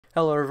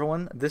Hello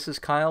everyone, this is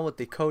Kyle with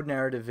the code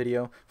narrative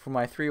video for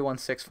my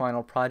 316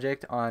 final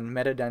project on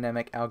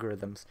metadynamic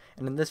algorithms.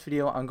 And in this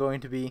video I'm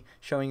going to be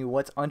showing you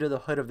what's under the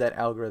hood of that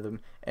algorithm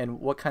and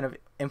what kind of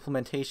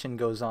implementation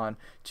goes on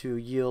to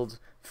yield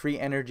free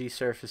energy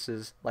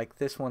surfaces like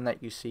this one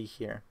that you see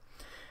here.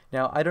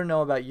 Now, I don't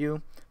know about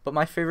you, but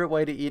my favorite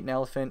way to eat an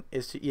elephant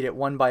is to eat it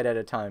one bite at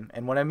a time.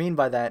 And what I mean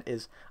by that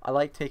is I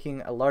like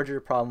taking a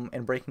larger problem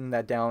and breaking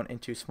that down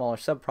into smaller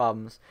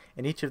subproblems,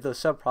 and each of those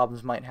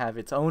subproblems might have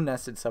its own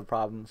nested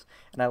subproblems,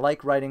 and I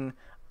like writing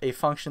a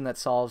function that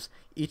solves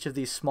each of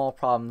these small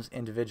problems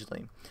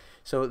individually.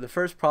 So the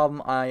first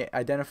problem I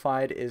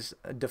identified is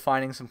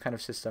defining some kind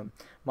of system.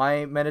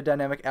 My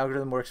metadynamic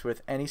algorithm works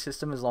with any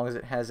system as long as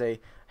it has a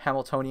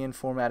Hamiltonian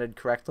formatted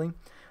correctly,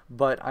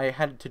 but I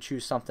had to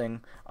choose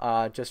something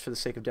just for the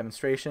sake of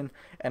demonstration,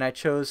 and I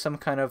chose some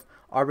kind of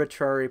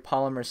arbitrary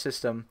polymer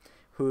system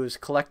whose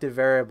collective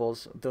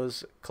variables,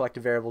 those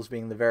collective variables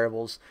being the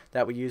variables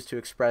that we use to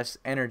express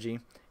energy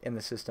in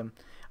the system.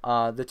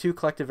 The two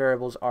collective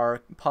variables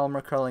are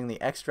polymer curling in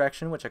the x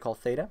direction, which I call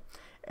theta,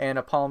 and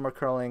a polymer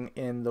curling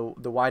in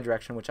the y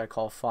direction, which I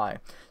call phi.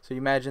 So you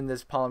imagine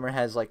this polymer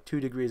has like 2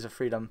 degrees of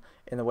freedom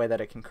in the way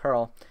that it can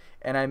curl,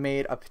 and I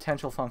made a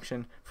potential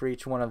function for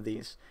each one of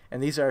these.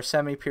 And these are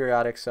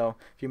semi-periodic, so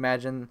if you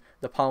imagine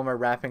the polymer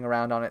wrapping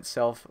around on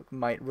itself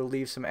might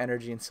relieve some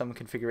energy in some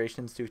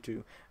configurations due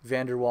to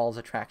van der Waals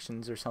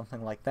attractions or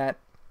something like that.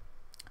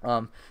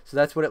 So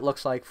that's what it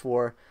looks like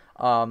for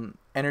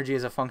energy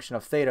as a function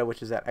of theta,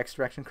 which is that x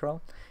direction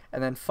curl.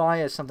 And then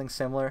phi is something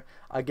similar.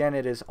 Again,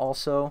 it is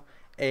also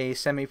a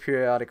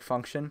semi-periodic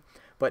function,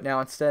 but now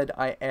instead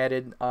I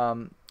added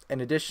an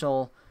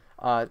additional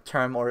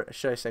term, or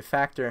should I say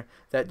factor,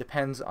 that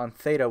depends on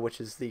theta,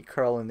 which is the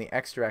curl in the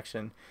x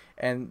direction.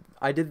 And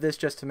I did this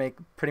just to make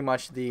pretty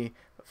much the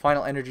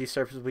final energy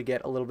surface we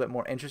get a little bit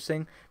more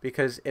interesting,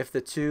 because if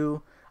the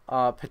two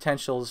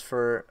potentials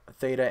for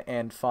theta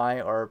and phi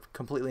are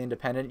completely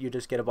independent, you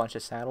just get a bunch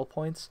of saddle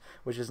points,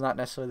 which is not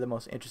necessarily the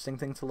most interesting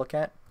thing to look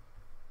at.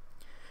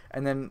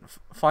 And then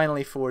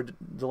finally, for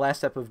the last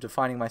step of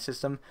defining my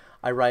system,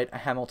 I write a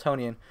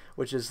Hamiltonian,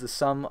 which is the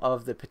sum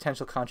of the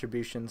potential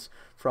contributions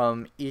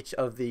from each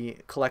of the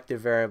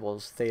collective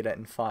variables, theta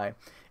and phi.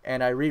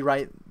 And I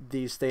rewrite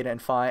these theta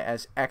and phi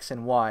as x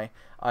and y,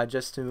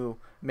 just to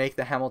make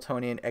the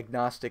Hamiltonian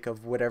agnostic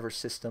of whatever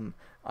system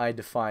I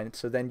define.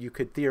 So then you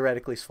could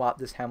theoretically swap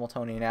this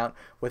Hamiltonian out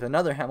with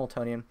another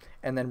Hamiltonian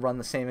and then run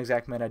the same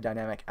exact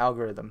metadynamic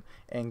algorithm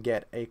and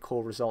get a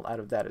cool result out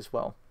of that as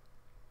well.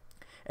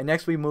 And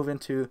next we move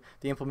into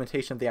the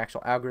implementation of the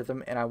actual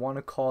algorithm, and I want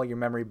to call your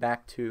memory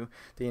back to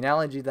the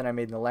analogy that I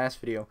made in the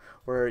last video,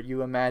 where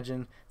you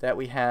imagine that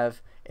we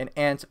have an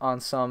ant on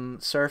some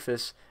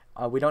surface.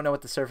 We don't know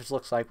what the surface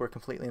looks like, we're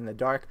completely in the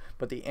dark,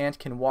 but the ant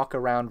can walk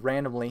around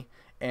randomly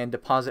and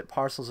deposit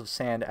parcels of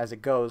sand as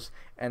it goes,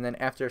 and then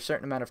after a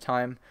certain amount of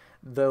time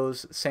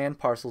those sand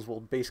parcels will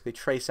basically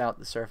trace out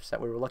the surface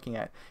that we were looking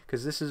at,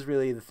 because this is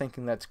really the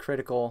thinking that's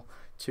critical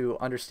to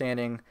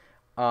understanding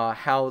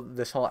how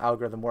this whole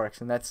algorithm works,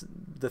 and that's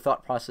the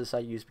thought process I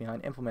use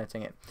behind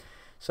implementing it.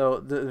 So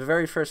the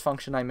very first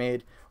function I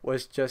made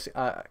was just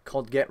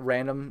called get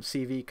random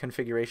CV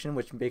configuration,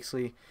 which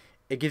basically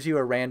it gives you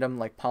a random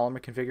like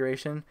polymer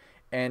configuration,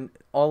 and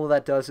all of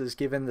that does is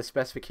given the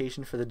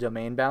specification for the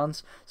domain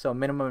bounds, so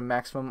minimum and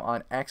maximum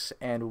on x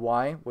and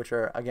y, which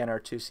are again our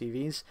two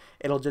CVs,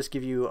 it'll just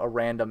give you a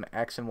random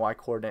x and y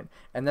coordinate,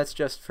 and that's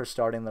just for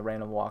starting the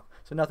random walk.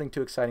 So nothing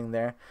too exciting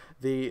there.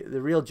 The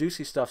real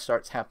juicy stuff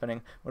starts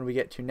happening when we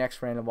get to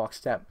next random walk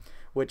step,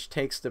 which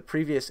takes the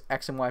previous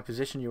x and y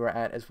position you were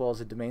at as well as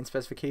a domain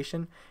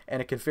specification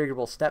and a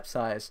configurable step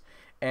size,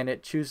 and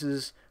it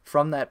chooses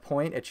from that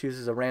point, it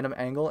chooses a random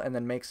angle and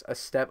then makes a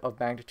step of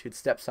magnitude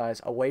step size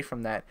away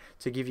from that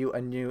to give you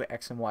a new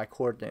x and y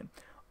coordinate.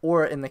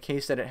 Or in the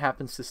case that it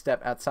happens to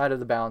step outside of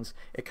the bounds,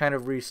 it kind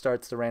of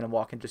restarts the random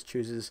walk and just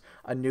chooses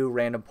a new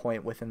random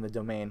point within the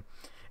domain,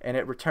 and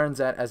it returns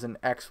that as an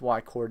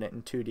xy coordinate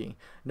in 2D.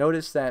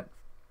 Notice that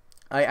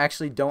I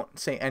actually don't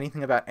say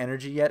anything about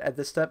energy yet at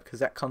this step, because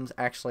that comes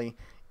actually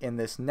in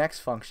this next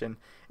function,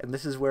 and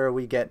this is where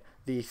we get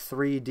the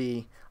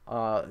 3D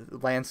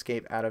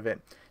landscape out of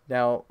it.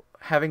 Now,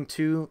 having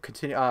two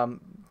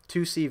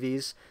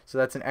CVs, so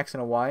that's an x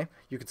and a y,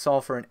 you could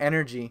solve for an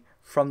energy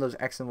from those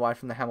x and y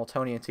from the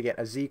Hamiltonian to get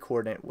a z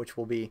coordinate, which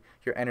will be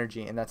your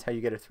energy, and that's how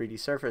you get a 3D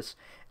surface,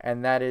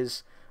 and that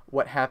is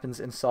what happens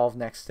in solve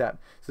next step.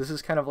 So this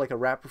is kind of like a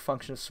wrapper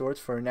function of sorts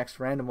for a next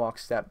random walk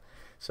step.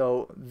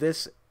 So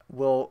this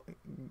will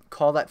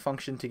call that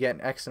function to get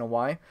an x and a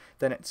y,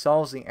 then it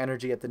solves the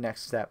energy at the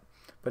next step.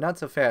 But not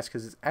so fast,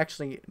 because it's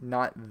actually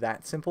not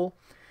that simple.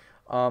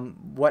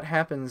 What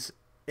happens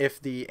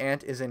if the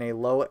ant is in a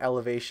low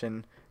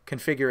elevation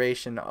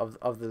configuration of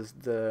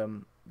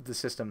the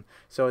system?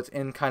 So it's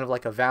in kind of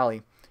like a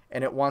valley,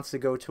 and it wants to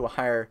go to a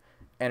higher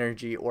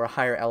energy or a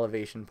higher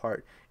elevation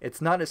part.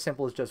 It's not as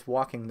simple as just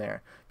walking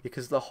there,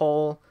 because the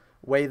whole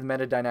way the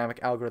metadynamic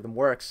algorithm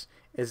works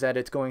is that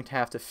it's going to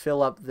have to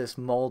fill up this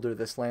mold or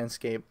this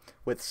landscape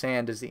with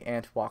sand as the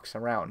ant walks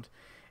around.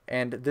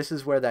 and this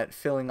is where that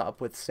filling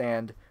up with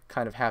sand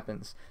kind of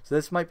happens. So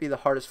this might be the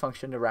hardest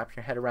function to wrap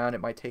your head around.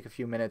 It might take a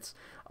few minutes.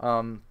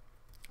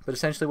 But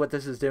essentially what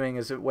this is doing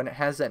is that when it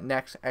has that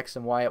next x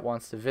and y it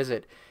wants to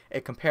visit,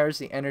 it compares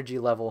the energy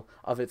level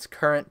of its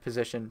current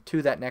position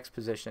to that next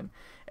position.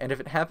 And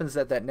if it happens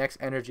that that next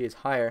energy is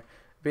higher,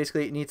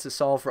 basically it needs to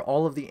solve for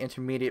all of the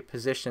intermediate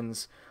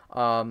positions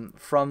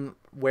from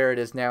where it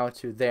is now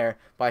to there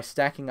by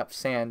stacking up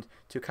sand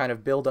to kind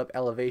of build up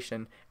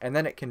elevation, and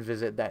then it can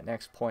visit that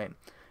next point.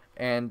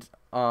 And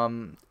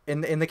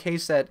in the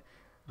case that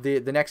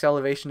the next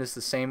elevation is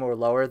the same or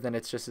lower, then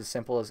it's just as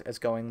simple as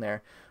going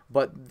there.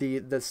 But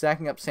the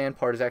stacking up sand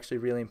part is actually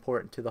really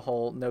important to the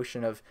whole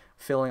notion of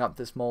filling up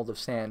this mold of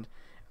sand.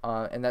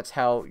 And that's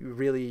how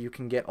you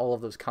can get all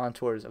of those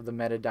contours of the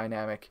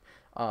metadynamic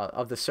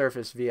of the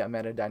surface via a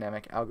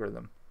metadynamic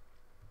algorithm.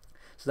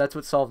 So that's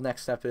what solve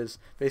next step is.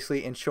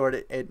 Basically, in short,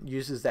 it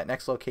uses that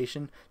next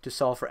location to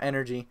solve for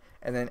energy,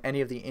 and then any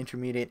of the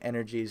intermediate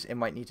energies it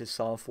might need to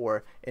solve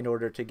for in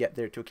order to get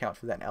there to account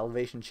for that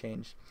elevation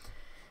change.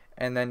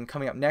 And then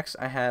coming up next,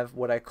 I have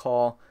what I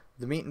call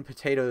the meat and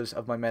potatoes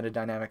of my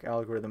metadynamic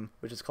algorithm,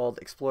 which is called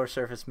Explore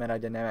Surface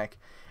Metadynamic.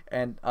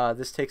 And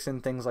this takes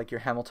in things like your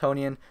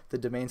Hamiltonian, the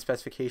domain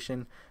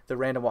specification, the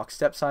random walk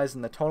step size,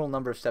 and the total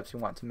number of steps you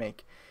want to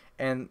make.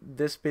 And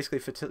this basically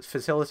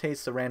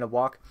facilitates the random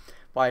walk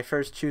by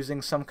first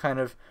choosing some kind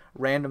of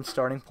random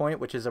starting point,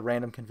 which is a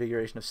random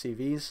configuration of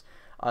CVs,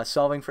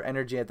 solving for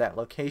energy at that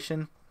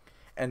location,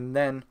 and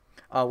then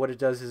what it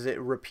does is it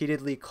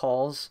repeatedly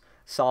calls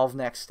solve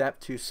next step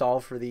to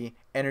solve for the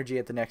energy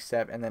at the next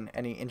step and then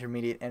any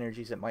intermediate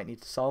energies it might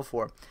need to solve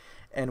for.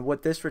 And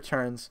what this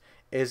returns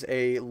is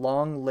a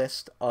long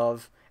list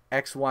of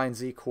x, y, and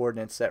z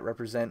coordinates that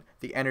represent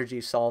the energy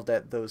solved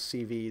at those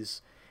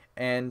CVs.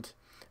 And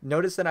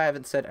notice that I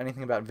haven't said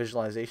anything about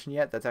visualization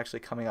yet. That's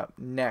actually coming up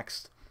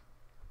next.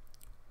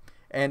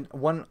 And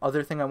one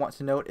other thing I want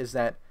to note is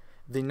that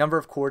the number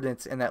of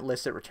coordinates in that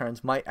list it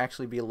returns might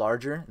actually be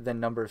larger than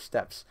number of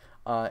steps.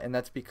 And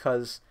that's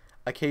because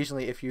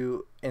occasionally if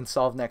you in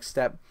solve next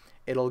step,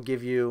 it'll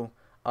give you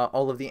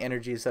all of the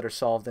energies that are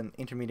solved and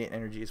intermediate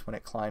energies when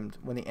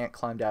the ant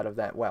climbed out of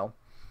that well.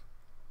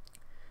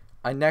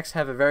 I next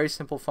have a very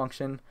simple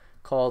function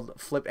called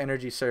flip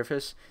energy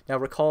surface. Now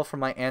recall from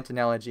my ant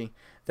analogy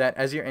that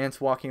as your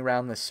ant's walking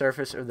around this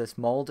surface or this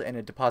mold and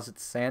it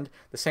deposits sand,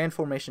 the sand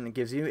formation it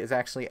gives you is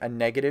actually a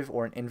negative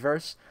or an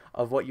inverse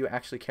of what you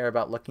actually care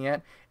about looking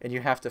at, and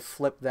you have to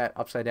flip that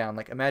upside down.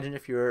 Like imagine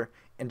if you're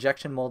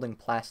injection molding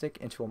plastic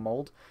into a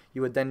mold,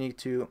 you would then need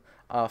to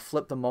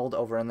flip the mold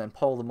over and then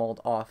pull the mold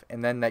off,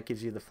 and then that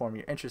gives you the form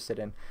you're interested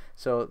in.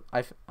 So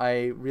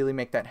I really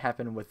make that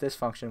happen with this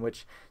function,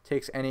 which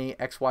takes any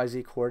x, y,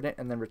 z coordinate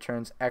and then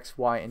returns x,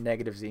 y, and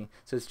negative z.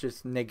 So it's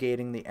just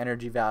negating the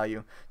energy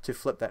value to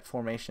flip that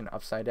formation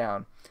upside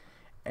down.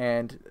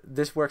 And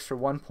this works for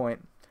one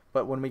point,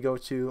 but when we go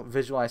to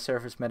visualize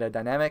surface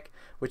metadynamic,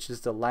 which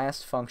is the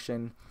last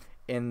function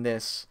in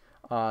this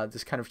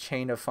this kind of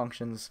chain of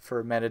functions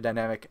for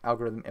metadynamic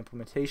algorithm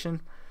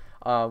implementation,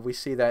 we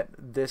see that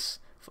this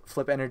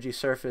flip energy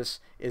surface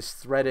is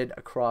threaded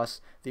across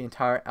the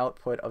entire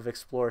output of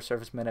Explore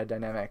Surface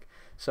Metadynamic.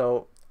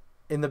 So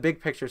in the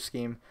big picture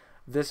scheme,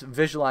 this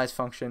visualize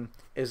function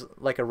is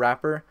like a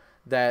wrapper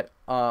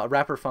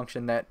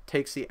function that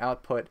takes the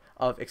output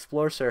of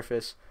Explore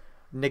Surface,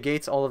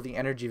 negates all of the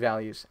energy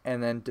values,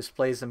 and then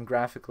displays them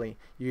graphically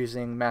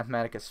using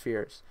Mathematica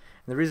spheres.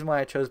 And the reason why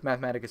I chose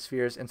Mathematica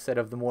spheres instead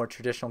of the more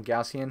traditional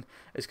Gaussian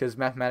is because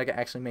Mathematica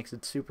actually makes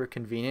it super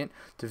convenient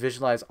to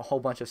visualize a whole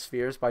bunch of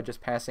spheres by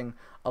just passing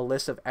a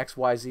list of x,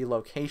 y, z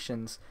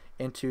locations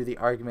into the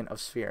argument of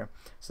sphere.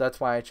 So that's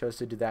why I chose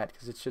to do that,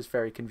 because it's just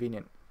very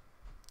convenient.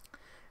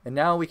 And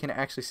now we can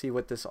actually see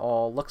what this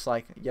all looks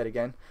like yet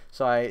again.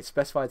 So I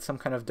specified some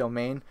kind of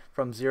domain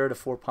from 0 to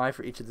 4 pi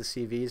for each of the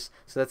CVs.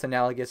 So that's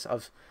analogous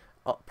of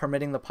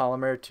permitting the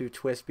polymer to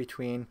twist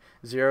between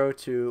 0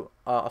 to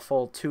a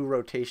full 2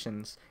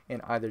 rotations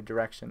in either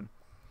direction.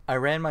 I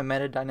ran my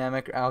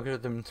metadynamic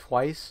algorithm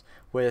twice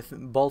with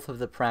both of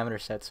the parameter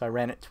sets. So I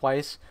ran it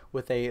twice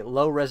with a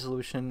low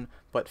resolution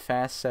but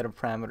fast set of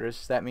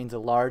parameters. That means a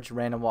large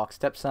random walk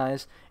step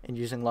size and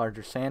using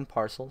larger sand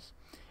parcels.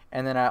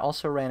 And then I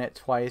also ran it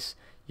twice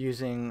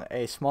using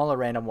a smaller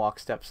random walk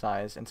step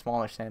size and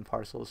smaller sand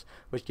parcels,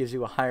 which gives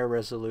you a higher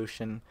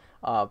resolution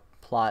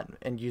plot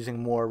and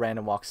using more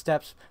random walk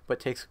steps, but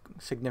takes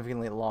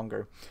significantly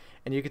longer.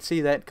 And you can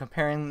see that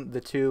comparing the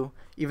two,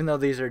 even though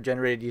these are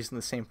generated using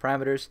the same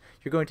parameters,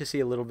 you're going to see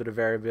a little bit of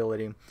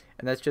variability.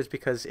 And that's just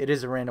because it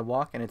is a random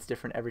walk and it's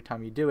different every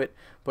time you do it.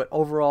 But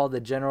overall,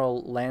 the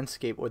general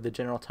landscape or the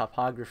general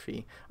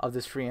topography of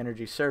this free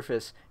energy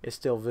surface is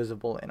still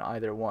visible in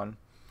either one.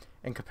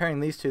 And comparing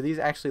these two, these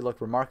actually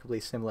look remarkably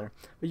similar,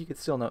 but you could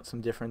still note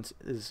some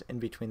differences in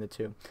between the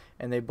two.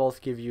 And they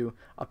both give you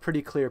a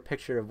pretty clear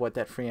picture of what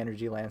that free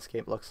energy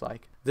landscape looks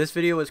like. This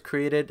video was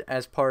created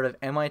as part of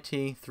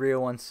MIT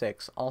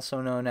 3016,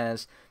 also known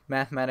as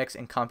Mathematics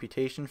and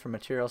Computation for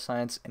Material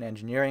Science and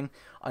Engineering,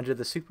 under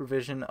the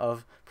supervision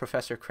of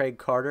Professor Craig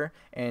Carter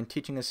and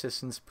teaching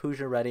assistants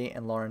Pooja Reddy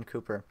and Lauren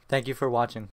Cooper. Thank you for watching.